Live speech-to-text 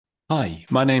Hi,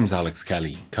 my name's Alex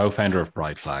Kelly, co-founder of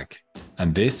Bright Flag,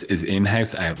 and this is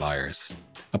In-House Outliers,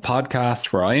 a podcast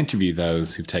where I interview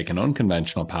those who've taken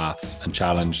unconventional paths and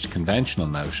challenged conventional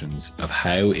notions of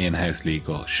how in-house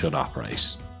legal should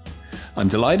operate. I'm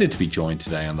delighted to be joined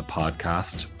today on the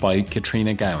podcast by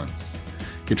Katrina Gowans.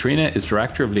 Katrina is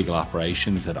Director of Legal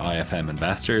Operations at IFM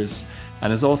Investors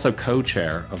and is also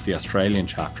co-chair of the Australian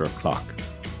Chapter of CLOC.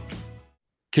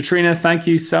 Katrina, thank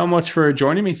you so much for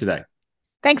joining me today.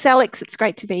 Thanks, Alex. It's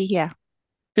great to be here.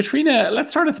 Katrina,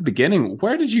 let's start at the beginning.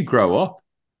 Where did you grow up?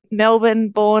 Melbourne,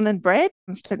 born and bred.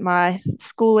 I spent my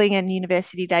schooling and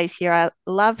university days here. I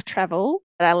love travel,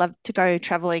 but I love to go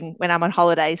traveling when I'm on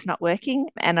holidays, not working.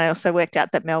 And I also worked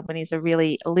out that Melbourne is a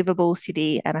really livable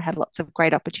city and I had lots of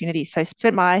great opportunities. So I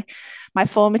spent my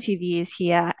formative years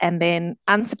here and then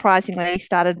unsurprisingly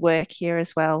started work here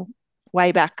as well,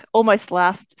 way back, almost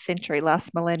last century,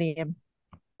 last millennium.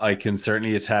 I can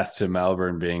certainly attest to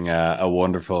Melbourne being a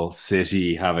wonderful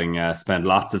city, having spent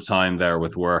lots of time there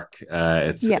with work.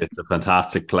 It's a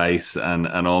fantastic place and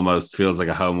almost feels like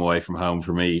a home away from home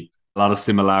for me. A lot of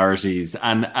similarities.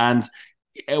 And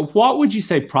what would you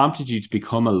say prompted you to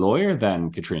become a lawyer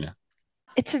then, Katrina?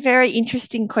 It's a very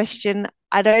interesting question.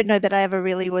 I don't know that I ever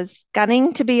really was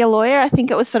gunning to be a lawyer. I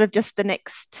think it was sort of just the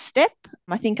next step.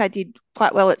 I think I did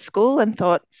quite well at school and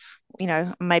thought,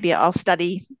 maybe I'll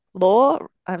study law.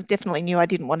 I definitely knew I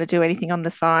didn't want to do anything on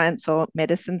the science or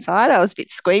medicine side. I was a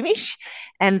bit squeamish.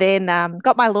 And then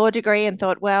got my law degree and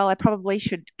thought, well, I probably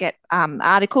should get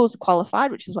articles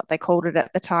qualified, which is what they called it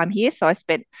at the time here. So I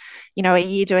spent, a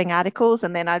year doing articles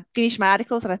and then I'd finished my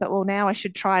articles and I thought, well, now I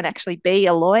should try and actually be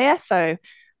a lawyer. So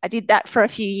I did that for a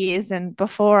few years. And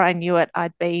before I knew it,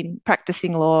 I'd been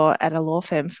practicing law at a law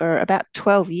firm for about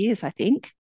 12 years, I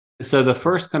think. So the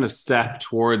first kind of step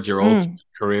towards your ultimate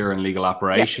career in legal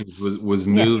operations was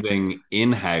moving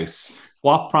in-house.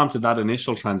 What prompted that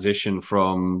initial transition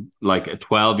from like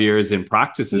 12 years in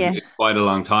practice? It's quite a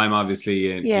long time,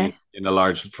 obviously, in a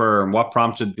large firm. What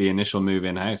prompted the initial move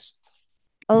in-house?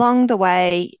 Along the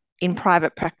way in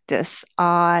private practice,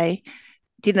 I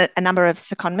did a number of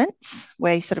secondments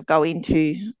where you sort of go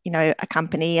into, a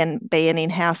company and be an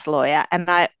in-house lawyer. And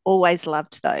I always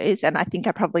loved those. And I think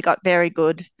I probably got very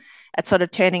good at sort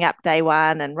of turning up day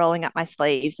one and rolling up my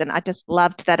sleeves. And I just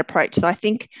loved that approach. So I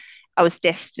think I was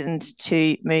destined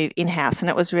to move in-house. And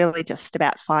it was really just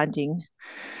about finding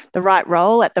the right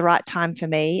role at the right time for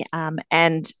me.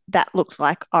 And that looked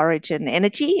like Origin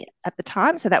Energy at the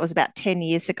time. So that was about 10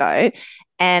 years ago.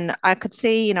 And I could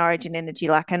see in Origin Energy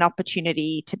like an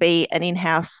opportunity to be an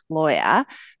in-house lawyer.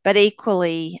 But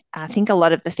equally, I think a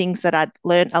lot of the things that I'd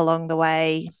learned along the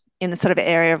way in the sort of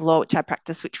area of law which I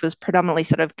practiced, which was predominantly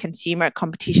sort of consumer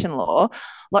competition law,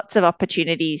 lots of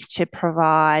opportunities to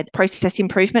provide process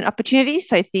improvement opportunities.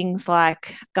 So things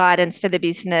like guidance for the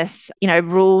business,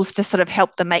 rules to sort of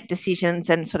help them make decisions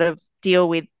and sort of deal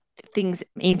with things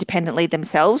independently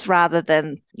themselves rather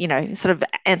than, sort of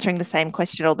answering the same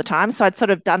question all the time. So I'd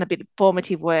sort of done a bit of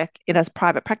formative work as a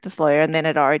private practice lawyer. And then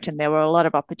at Origin, there were a lot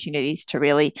of opportunities to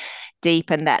really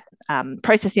deepen that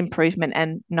process improvement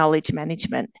and knowledge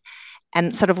management.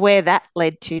 And sort of where that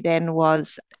led to then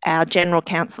was our general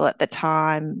counsel at the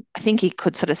time. I think he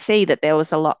could sort of see that there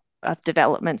was a lot of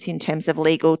developments in terms of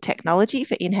legal technology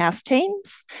for in-house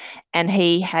teams. And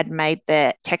he had made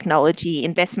the technology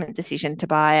investment decision to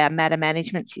buy a matter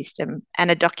management system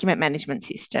and a document management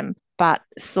system, but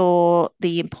saw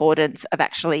the importance of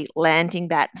actually landing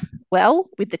that well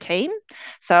with the team.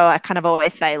 So I kind of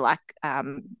always say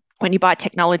when you buy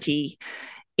technology,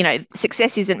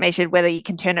 success isn't measured whether you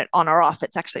can turn it on or off.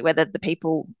 It's actually whether the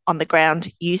people on the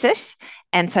ground use it.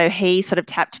 And so he sort of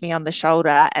tapped me on the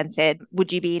shoulder and said,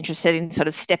 would you be interested in sort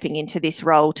of stepping into this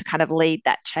role to kind of lead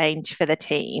that change for the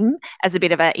team as a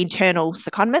bit of an internal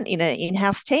secondment in an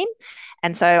in-house team?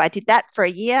 And so I did that for a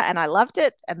year and I loved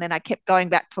it. And then I kept going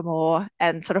back for more.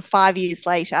 And sort of 5 years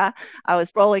later, I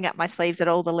was rolling up my sleeves at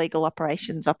all the legal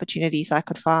operations opportunities I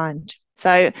could find.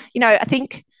 So, I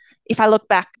think if I look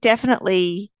back,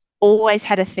 definitely always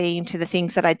had a theme to the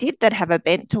things that I did that have a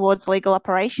bent towards legal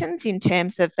operations in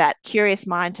terms of that curious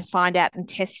mind to find out and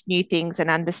test new things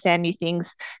and understand new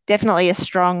things. Definitely a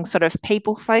strong sort of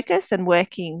people focus and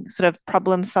working sort of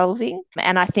problem solving.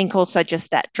 And I think also just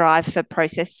that drive for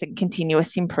process and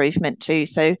continuous improvement too.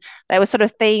 So they were sort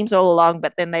of themes all along,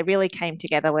 but then they really came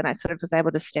together when I sort of was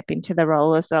able to step into the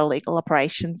role as a legal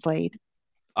operations lead.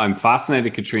 I'm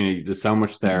fascinated, Katrina. There's so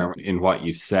much there in what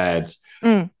you've said.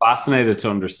 Fascinated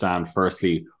to understand,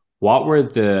 firstly, what were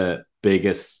the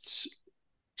biggest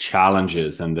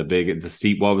challenges and what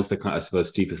was the, I suppose,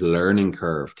 steepest learning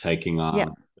curve taking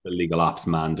on the legal ops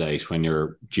mandate when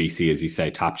your GC, as you say,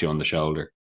 tapped you on the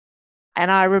shoulder?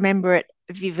 And I remember it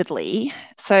vividly.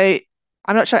 So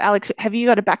I'm not sure, Alex, have you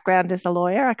got a background as a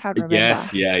lawyer? I can't remember.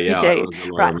 Yes, yeah, You yeah. I do. was a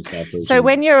lawyer Right. myself So originally.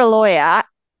 when you're a lawyer,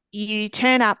 you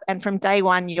turn up and from day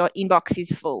one, your inbox is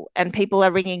full and people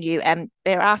are ringing you and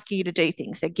they're asking you to do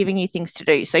things. They're giving you things to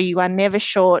do. So you are never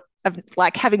short of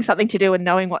like having something to do and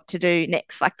knowing what to do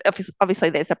next. Like obviously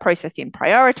there's a process in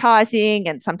prioritizing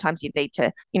and sometimes you need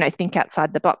to, think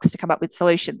outside the box to come up with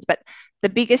solutions. But the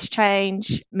biggest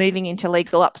change moving into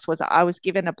legal ops was I was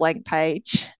given a blank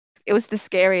page. It was the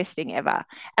scariest thing ever.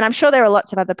 And I'm sure there are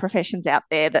lots of other professions out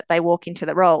there that they walk into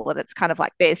the role and it's kind of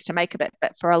like theirs to make of it.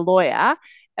 But for a lawyer,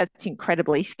 it's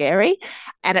incredibly scary.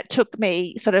 And it took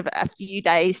me sort of a few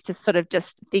days to sort of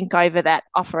just think over that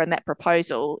offer and that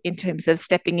proposal in terms of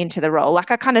stepping into the role. Like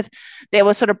there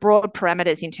were sort of broad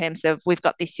parameters in terms of we've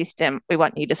got this system, we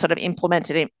want you to sort of implement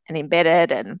it and embed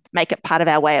it and make it part of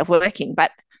our way of working.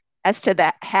 But as to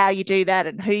that, how you do that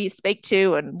and who you speak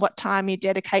to and what time you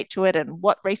dedicate to it and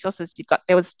what resources you've got,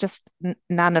 there was just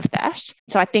none of that.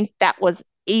 So I think that was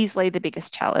easily the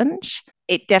biggest challenge.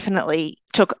 It definitely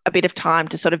took a bit of time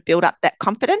to sort of build up that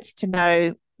confidence to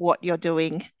know what you're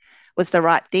doing was the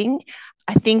right thing.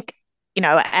 I think,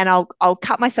 and I'll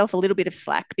cut myself a little bit of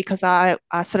slack because I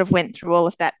sort of went through all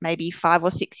of that maybe 5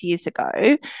 or 6 years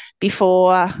ago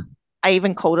before I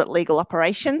even called it legal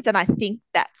operations. And I think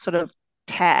that sort of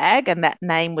tag and that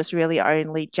name was really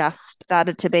only just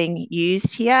started to being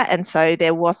used here. And so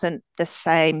there wasn't the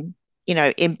same,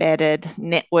 embedded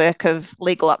network of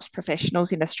legal ops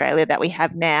professionals in Australia that we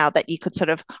have now that you could sort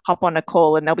of hop on a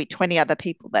call and there'll be 20 other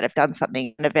people that have done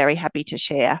something and are very happy to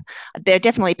share. There are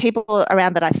definitely people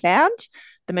around that I found.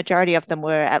 The majority of them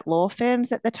were at law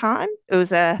firms at the time. It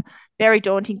was a very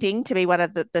daunting thing to be one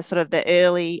of the sort of the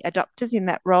early adopters in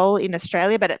that role in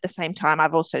Australia. But at the same time,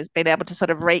 I've also been able to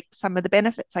sort of reap some of the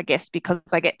benefits, I guess, because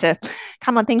I get to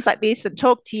come on things like this and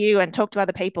talk to you and talk to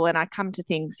other people. And I come to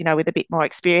things, with a bit more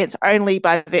experience only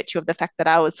by virtue of the fact that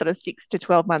I was sort of 6 to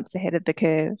 12 months ahead of the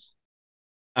curve.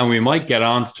 And we might get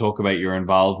on to talk about your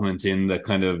involvement in the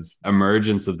kind of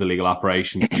emergence of the legal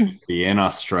operations community in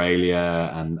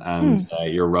Australia and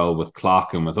your role with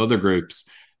CLOC and with other groups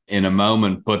in a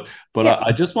moment. But Yep.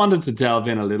 I just wanted to delve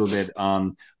in a little bit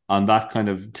on that kind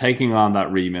of taking on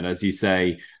that remit, as you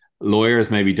say. Lawyers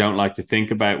maybe don't like to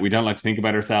think about we don't like to think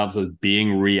about ourselves as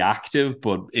being reactive,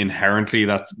 but inherently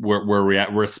that's we're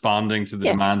responding to the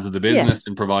Yeah. demands of the Yeah. business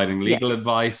and providing Yeah. legal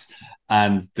advice.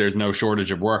 And there's no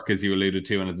shortage of work, as you alluded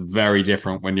to, and it's very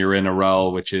different when you're in a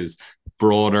role which is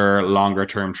broader, longer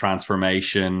term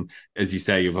transformation. As you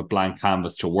say, you have a blank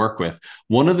canvas to work with.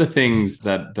 One of the things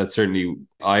that certainly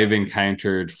I've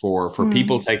encountered for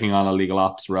people taking on a legal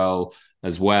ops role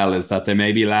as well is that they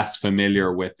may be less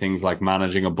familiar with things like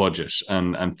managing a budget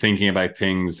and thinking about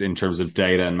things in terms of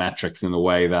data and metrics in the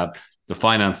way that the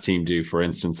finance team do, for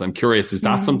instance. I'm curious, is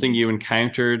that something you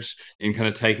encountered in kind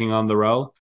of taking on the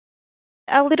role?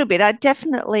 A little bit. I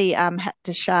definitely had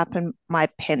to sharpen my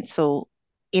pencil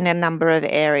in a number of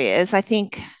areas. I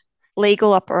think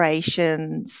legal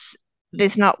operations,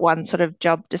 there's not one sort of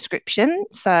job description.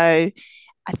 So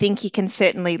I think you can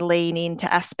certainly lean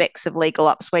into aspects of legal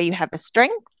ops where you have a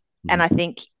strength. And I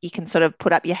think you can sort of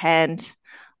put up your hand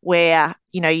where,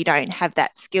 you don't have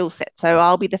that skill set. So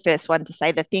I'll be the first one to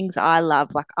say the things I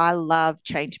love, like I love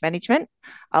change management.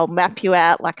 I'll map you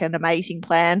out like an amazing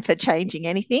plan for changing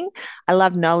anything. I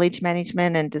love knowledge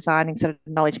management and designing sort of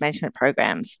knowledge management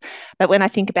programs. But when I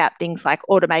think about things like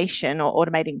automation or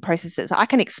automating processes, I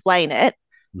can explain it,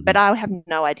 but I have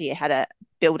no idea how to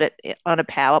build it on a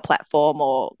power platform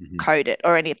or code it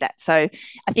or any of that. So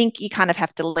I think you kind of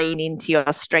have to lean into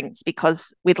your strengths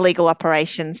because with legal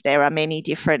operations, there are many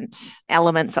different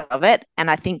elements of it. And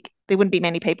I think there wouldn't be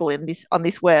many people on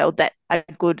this world that are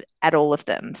good at all of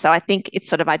them. So I think it's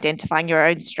sort of identifying your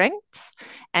own strengths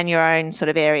and your own sort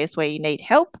of areas where you need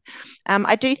help.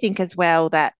 I do think as well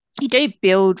that you do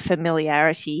build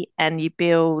familiarity and you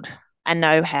build a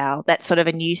know-how, that's sort of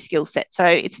a new skill set. So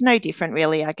it's no different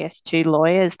really, I guess, to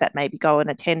lawyers that maybe go and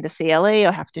attend a CLE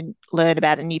or have to learn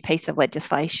about a new piece of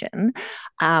legislation.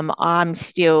 I'm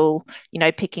still,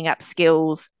 picking up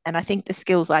skills. And I think the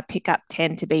skills I pick up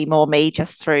tend to be more me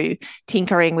just through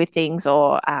tinkering with things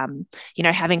or,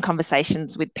 having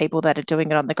conversations with people that are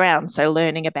doing it on the ground. So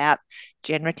learning about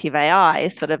generative AI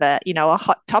is sort of a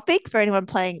hot topic for anyone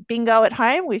playing bingo at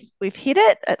home. We've hit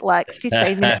it at like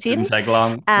 15 minutes in. Didn't take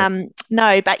long.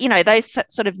 No, but those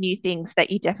sort of new things that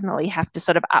you definitely have to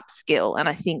sort of upskill. And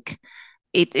I think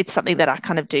it's something that I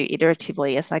kind of do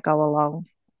iteratively as I go along.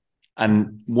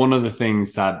 And one of the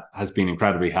things that has been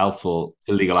incredibly helpful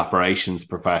to legal operations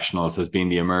professionals has been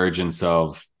the emergence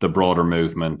of the broader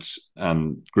movement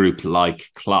and groups like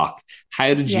CLOC.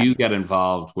 How did Yeah. you get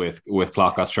involved with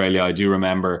CLOC Australia? I do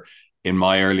remember in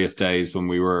my earliest days when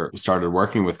we started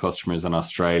working with customers in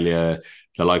Australia,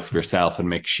 the likes of yourself and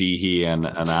Mick Sheehy and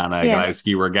Anna Yeah.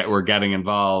 Glowski were getting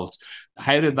involved.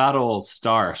 How did that all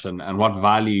start, and what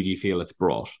value do you feel it's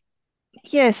brought?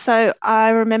 Yeah, so I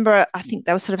remember, I think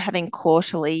they were sort of having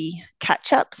quarterly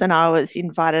catch-ups, and I was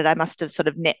invited. I must have sort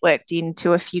of networked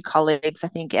into a few colleagues. I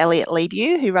think Elliot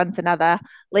Lebew, who runs another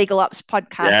legal ops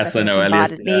podcast, I Yes, I think know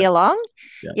Elias. invited Yeah, me along.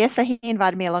 yeah. Yeah, so he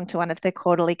invited me along to one of the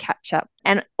quarterly catch-up,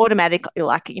 and automatically,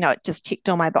 like, it just ticked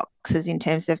all my boxes in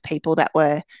terms of people that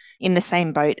were in the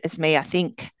same boat as me. I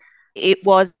think it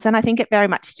was, and I think it very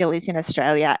much still is in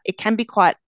Australia. It can be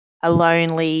quite a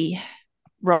lonely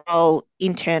role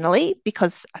internally,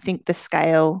 because I think the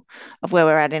scale of where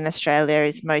we're at in Australia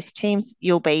is most teams,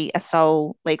 you'll be a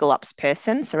sole legal ops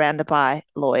person surrounded by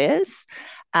lawyers.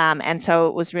 And so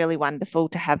it was really wonderful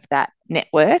to have that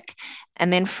network.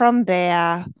 And then from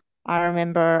there, I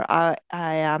remember I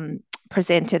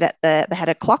presented at they had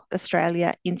a CLOC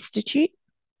Australia Institute.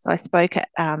 So I spoke at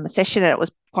a session, and it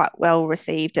was quite well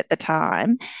received at the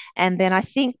time. And then I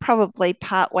think probably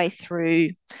partway through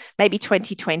maybe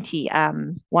 2020,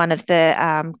 one of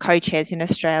the co-chairs in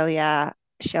Australia,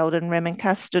 Sheldon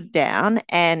Remenka, stood down,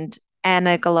 and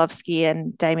Anna Golovsky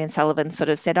and Damien Sullivan sort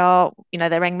of said, oh,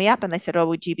 they rang me up and they said, oh,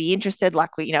 would you be interested?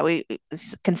 Like, we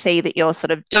can see that you're sort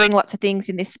of doing lots of things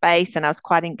in this space. And I was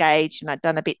quite engaged, and I'd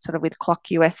done a bit sort of with CLOC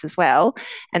US as well.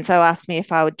 And so asked me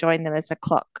if I would join them as a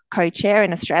CLOC co-chair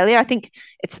in Australia. I think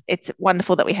it's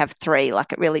wonderful that we have three.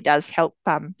 Like, it really does help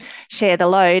share the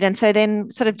load. And so then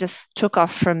sort of just took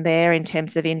off from there in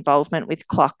terms of involvement with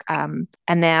CLOC. And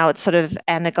now it's sort of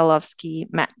Anna Golovsky,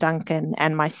 Matt Duncan,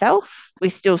 and myself. We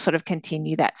still sort of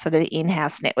continue that sort of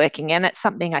in-house networking. And it's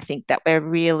something I think that we're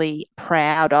really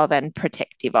proud of and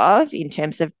protective of in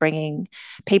terms of bringing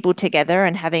people together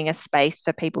and having a space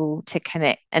for people to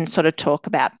connect and sort of talk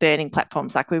about burning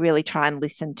platforms. Like, we really try and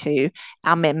listen to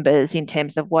our members in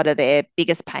terms of what are their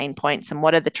biggest pain points and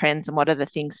what are the trends and what are the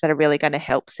things that are really going to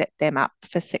help set them up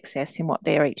for success in what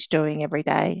they're each doing every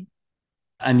day.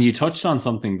 And you touched on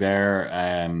something there,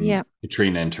 Yeah.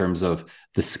 Katrina, in terms of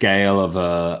the scale of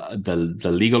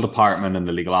the legal department and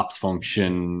the legal ops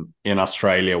function in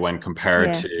Australia when compared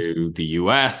Yeah. to the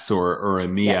US or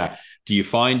EMEA. Yeah. Do you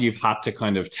find you've had to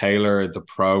kind of tailor the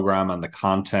program and the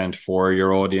content for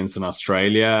your audience in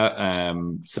Australia,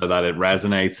 so that it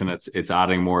resonates and it's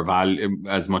adding more value,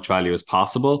 as much value as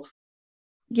possible?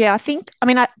 Yeah,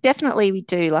 I definitely we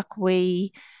do. Like,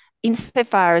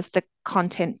 insofar as the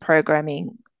content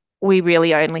programming, we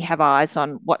really only have eyes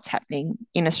on what's happening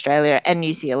in Australia and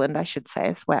New Zealand, I should say,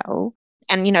 as well.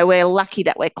 And, we're lucky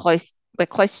that we're close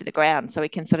to the ground, so we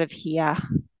can sort of hear,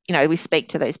 we speak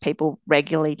to those people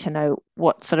regularly to know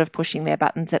what's sort of pushing their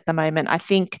buttons at the moment. I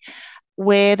think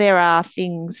where there are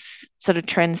things, sort of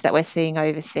trends that we're seeing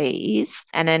overseas,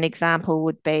 and an example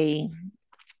would be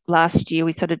last year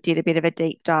we sort of did a bit of a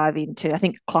deep dive into, I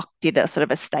think CLOC did a sort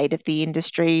of a state of the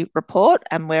industry report,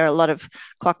 and where a lot of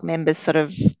CLOC members sort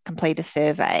of complete a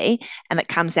survey, and it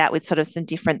comes out with sort of some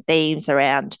different themes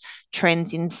around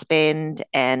trends in spend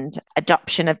and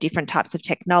adoption of different types of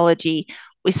technology.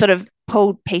 We sort of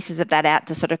pulled pieces of that out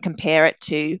to sort of compare it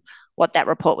to what that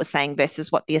report was saying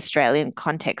versus what the Australian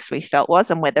context we felt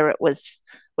was, and whether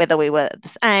we were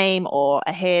the same or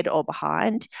ahead or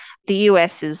behind. The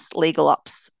US is legal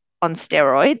ops on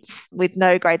steroids, with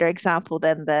no greater example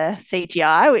than the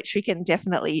CGI, which we can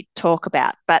definitely talk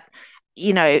about. But,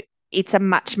 it's a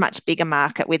much, much bigger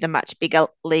market with a much bigger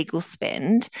legal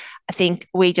spend. I think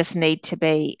we just need to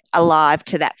be alive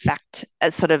to that fact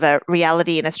as sort of a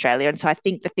reality in Australia. And so I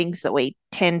think the things that we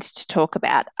tend to talk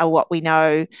about are what we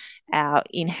know our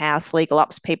in-house legal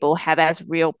ops people have as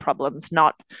real problems,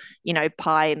 not,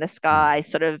 pie in the sky,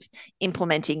 sort of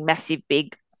implementing massive,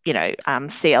 big,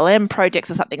 CLM projects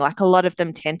or something. Like, a lot of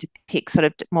them tend to pick sort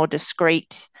of more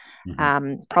discrete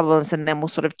problems, and then we'll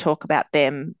sort of talk about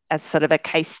them as sort of a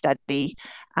case study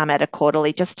at a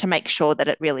quarterly, just to make sure that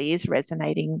it really is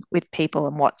resonating with people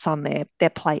and what's on their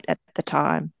plate at the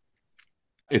time.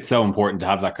 It's so important to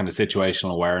have that kind of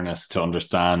situational awareness to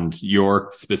understand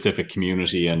your specific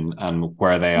community and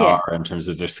where they are in terms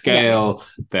of their scale,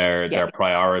 their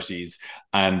priorities.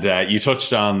 And you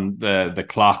touched on the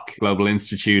CLOC Global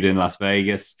Institute in Las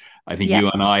Vegas. I think you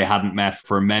and I hadn't met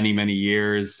for many, many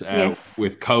years.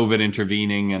 With COVID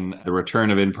intervening and the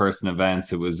return of in-person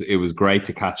events, it was great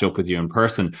to catch up with you in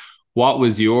person. What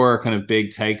was your kind of big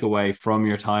takeaway from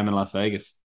your time in Las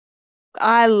Vegas?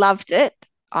 I loved it.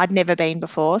 I'd never been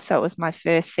before, so it was my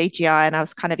first CGI, and I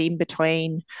was kind of in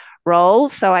between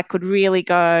roles, so I could really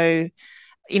go,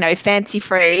 fancy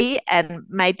free and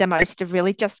made the most of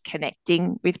really just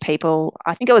connecting with people.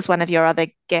 I think it was one of your other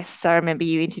guests I remember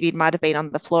you interviewed, might have been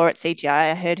on the floor at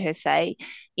CGI. I heard her say,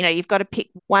 you've got to pick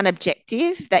one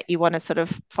objective that you want to sort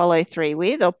of follow through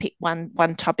with, or pick one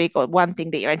topic or one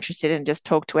thing that you're interested in, just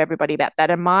talk to everybody about that.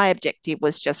 And my objective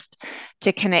was just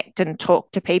to connect and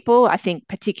talk to people. I think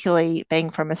particularly being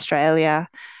from Australia,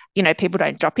 people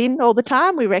don't drop in all the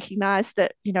time. We recognize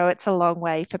that, it's a long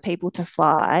way for people to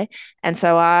fly. And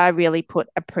so I really put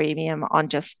a premium on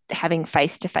just having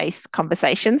face-to-face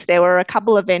conversations. There were a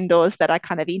couple of vendors that I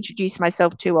kind of introduced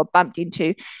myself to or bumped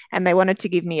into, and they wanted to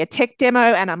give me a tech demo.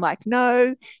 And I'm like,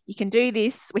 no, you can do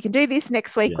this. We can do this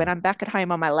next week when I'm back at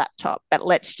home on my laptop, but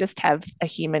let's just have a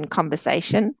human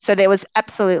conversation. So there was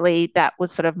absolutely, that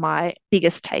was sort of my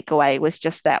biggest takeaway, was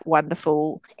just that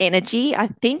wonderful energy, I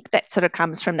think, that sort of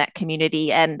comes from that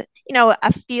community, and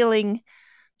a feeling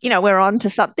we're on to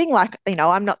something. Like,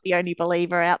 I'm not the only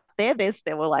believer out there.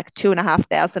 There were like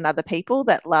 2,500 other people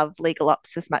that love legal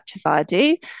ops as much as I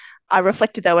do. I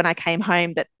reflected, though, when I came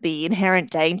home, that the inherent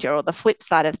danger, or the flip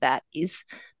side of that, is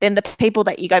then the people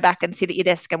that you go back and sit at your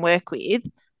desk and work with,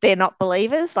 they're not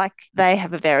believers. Like, they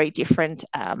have a very different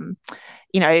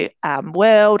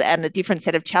world, and a different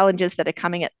set of challenges that are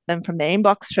coming at them from their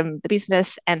inbox, from the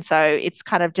business. And so it's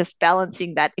kind of just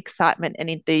balancing that excitement and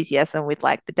enthusiasm with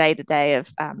like the day to day of,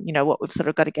 what we've sort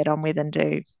of got to get on with and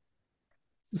do.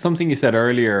 Something you said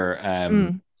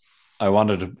earlier, I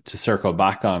wanted to circle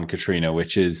back on, Katrina,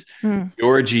 which is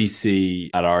your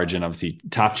GC at Origin obviously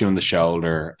tapped you on the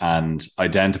shoulder and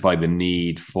identified the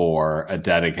need for a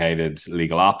dedicated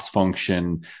legal ops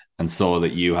function, and saw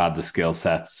that you had the skill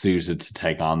set suited to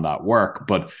take on that work.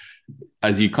 But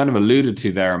as you kind of alluded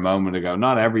to there a moment ago,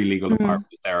 not every legal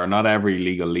department is there, or not every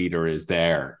legal leader is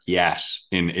there yet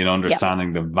in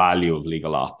understanding the value of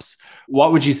legal ops.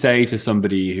 What would you say to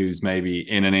somebody who's maybe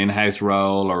in an in-house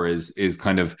role, or is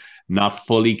kind of not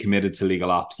fully committed to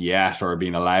legal ops yet, or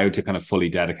being allowed to kind of fully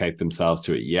dedicate themselves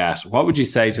to it yet? What would you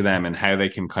say to them, and how they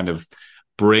can kind of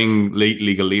bring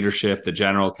legal leadership, the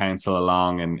general counsel,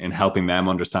 along in helping them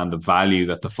understand the value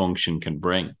that the function can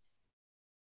bring?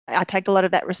 I take a lot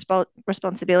of that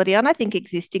responsibility on. I think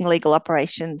existing legal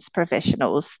operations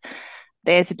professionals,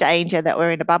 there's a danger that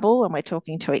we're in a bubble and we're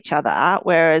talking to each other.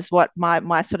 Whereas what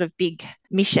my sort of big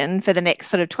mission for the next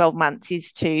sort of 12 months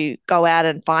is to go out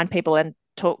and find people and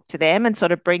talk to them and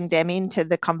sort of bring them into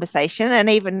the conversation. And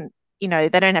even, they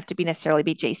don't have to necessarily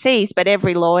be GCs, but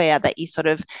every lawyer that you sort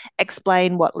of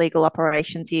explain what legal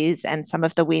operations is and some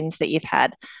of the wins that you've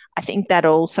had, I think that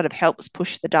all sort of helps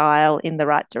push the dial in the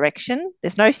right direction.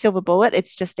 There's no silver bullet.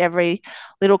 It's just every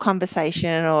little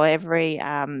conversation or every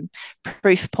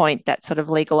proof point that sort of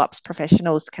legal ops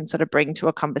professionals can sort of bring to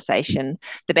a conversation,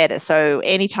 the better. So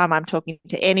anytime I'm talking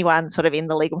to anyone sort of in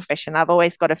the legal profession, I've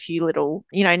always got a few little,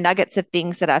 nuggets of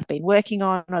things that I've been working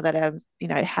on, or that I've,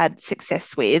 had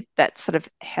success with, that sort of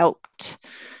helped,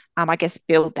 I guess,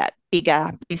 build that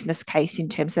bigger business case in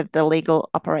terms of the legal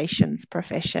operations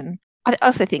profession. I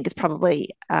also think it's probably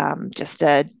just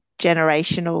a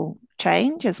generational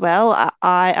change as well.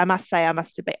 I must say,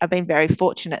 I've been very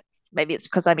fortunate. Maybe it's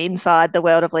because I'm inside the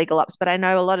world of legal ops, but I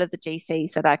know a lot of the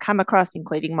GCs that I come across,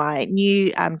 including my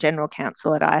new general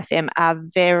counsel at IFM, are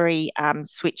very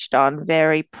switched on,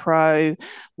 very pro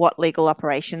what legal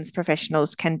operations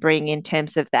professionals can bring in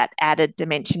terms of that added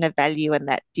dimension of value and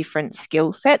that different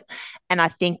skill set. And I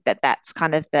think that that's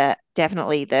kind of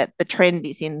definitely the trend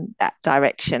is in that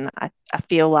direction. I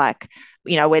feel like,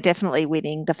 we're definitely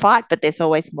winning the fight, but there's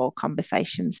always more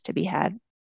conversations to be had.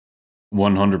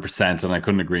 100%, and I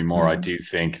couldn't agree more. I do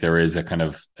think there is a kind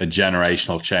of a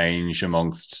generational change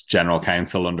amongst general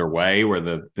counsel underway, where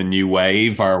the new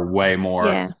wave are way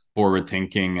more forward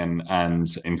thinking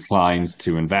and inclined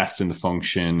to invest in the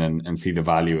function and see the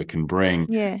value it can bring.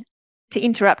 Yeah. To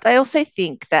interrupt, I also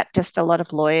think that just a lot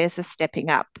of lawyers are stepping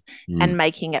up and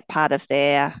making it part of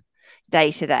their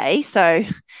day to day. So,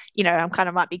 I'm kind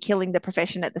of might be killing the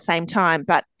profession at the same time,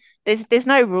 but there's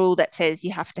no rule that says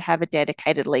you have to have a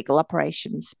dedicated legal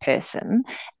operations person.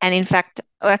 And in fact,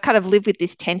 I kind of live with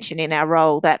this tension in our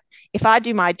role that if I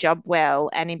do my job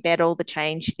well and embed all the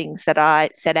change things that I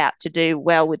set out to do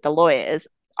well with the lawyers,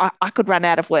 I could run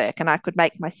out of work and I could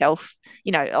make myself,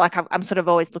 like I'm sort of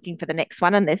always looking for the next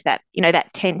one. And there's that,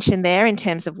 that tension there in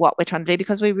terms of what we're trying to do,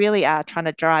 because we really are trying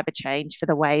to drive a change for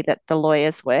the way that the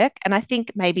lawyers work. And I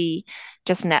think maybe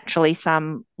just naturally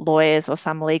some lawyers or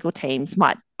some legal teams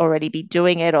might already be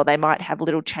doing it, or they might have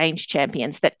little change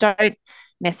champions that don't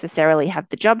necessarily have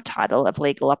the job title of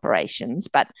legal operations,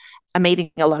 but are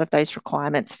meeting a lot of those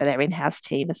requirements for their in-house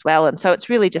team as well. And so it's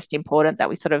really just important that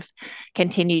we sort of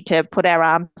continue to put our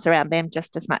arms around them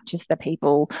just as much as the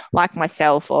people like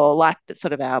myself or like the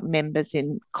sort of our members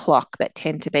in CLOC that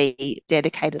tend to be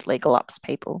dedicated legal ops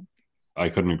people. I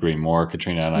couldn't agree more,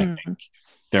 Katrina. And I think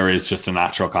there is just a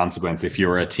natural consequence. If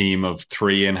you're a team of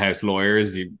 3 in-house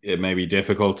lawyers, it may be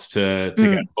difficult to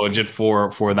get budget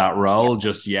for that role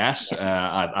just yet.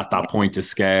 At that point to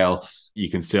scale, you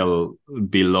can still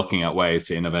be looking at ways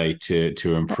to innovate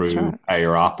to improve how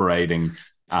you're operating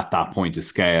at that point to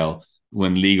scale.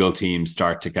 When legal teams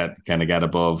start to get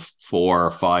above 4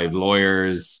 or 5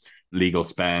 lawyers, legal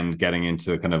spend getting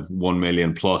into the kind of 1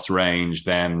 million plus range,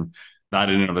 then that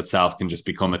in and of itself can just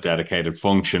become a dedicated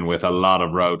function with a lot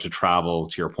of road to travel,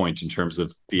 to your point, in terms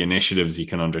of the initiatives you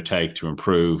can undertake to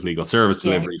improve legal service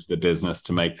delivery to the business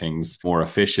to make things more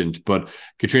efficient. But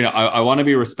Katrina, I want to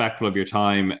be respectful of your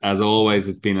time. As always,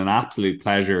 it's been an absolute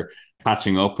pleasure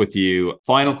catching up with you.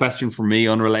 Final question for me,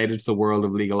 unrelated to the world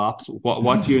of legal ops.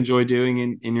 What do you enjoy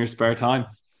doing in your spare time?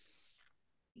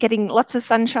 Getting lots of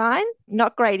sunshine,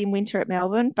 not great in winter at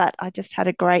Melbourne, but I just had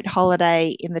a great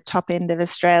holiday in the top end of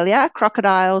Australia,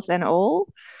 crocodiles and all.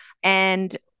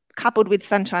 And coupled with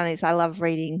sunshine is I love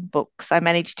reading books. I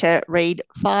managed to read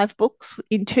 5 books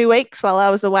in 2 weeks while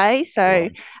I was away. So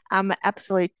I'm an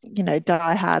absolute,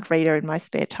 die-hard reader in my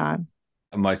spare time.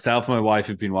 Myself and my wife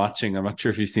have been watching, I'm not sure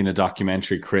if you've seen a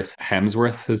documentary Chris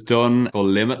Hemsworth has done called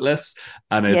Limitless,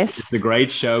 and it's a great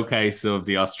showcase of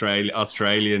the Australia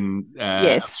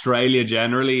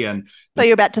generally. And so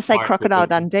you're about to say Crocodile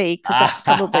Dundee, because that's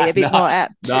probably a bit more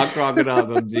apt. Not Crocodile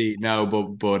Dundee, no,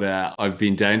 but I've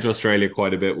been down to Australia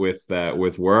quite a bit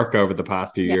with work over the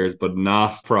past few years, but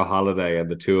not for a holiday. And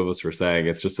the two of us were saying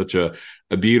it's just such a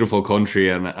beautiful country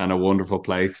and a wonderful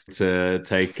place to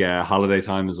take holiday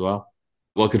time as well.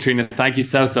 Well, Katrina, thank you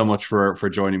so much for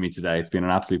joining me today. It's been an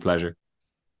absolute pleasure.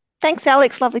 Thanks,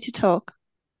 Alex. Lovely to talk.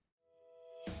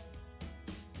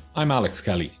 I'm Alex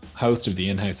Kelly, host of the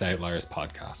In-House Outliers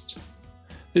podcast.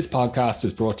 This podcast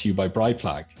is brought to you by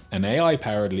Brightflag, an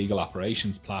AI-powered legal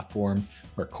operations platform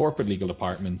where corporate legal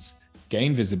departments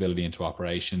gain visibility into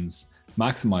operations,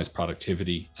 maximize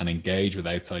productivity, and engage with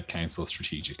outside counsel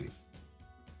strategically.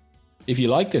 If you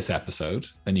like this episode,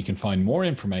 then you can find more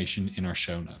information in our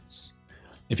show notes.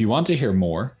 If you want to hear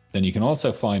more, then you can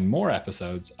also find more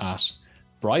episodes at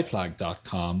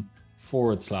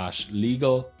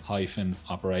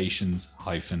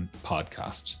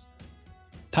brightflag.com/legal-operations-podcast.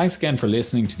 Thanks again for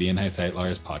listening to the In-House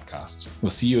Outliers podcast.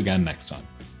 We'll see you again next time.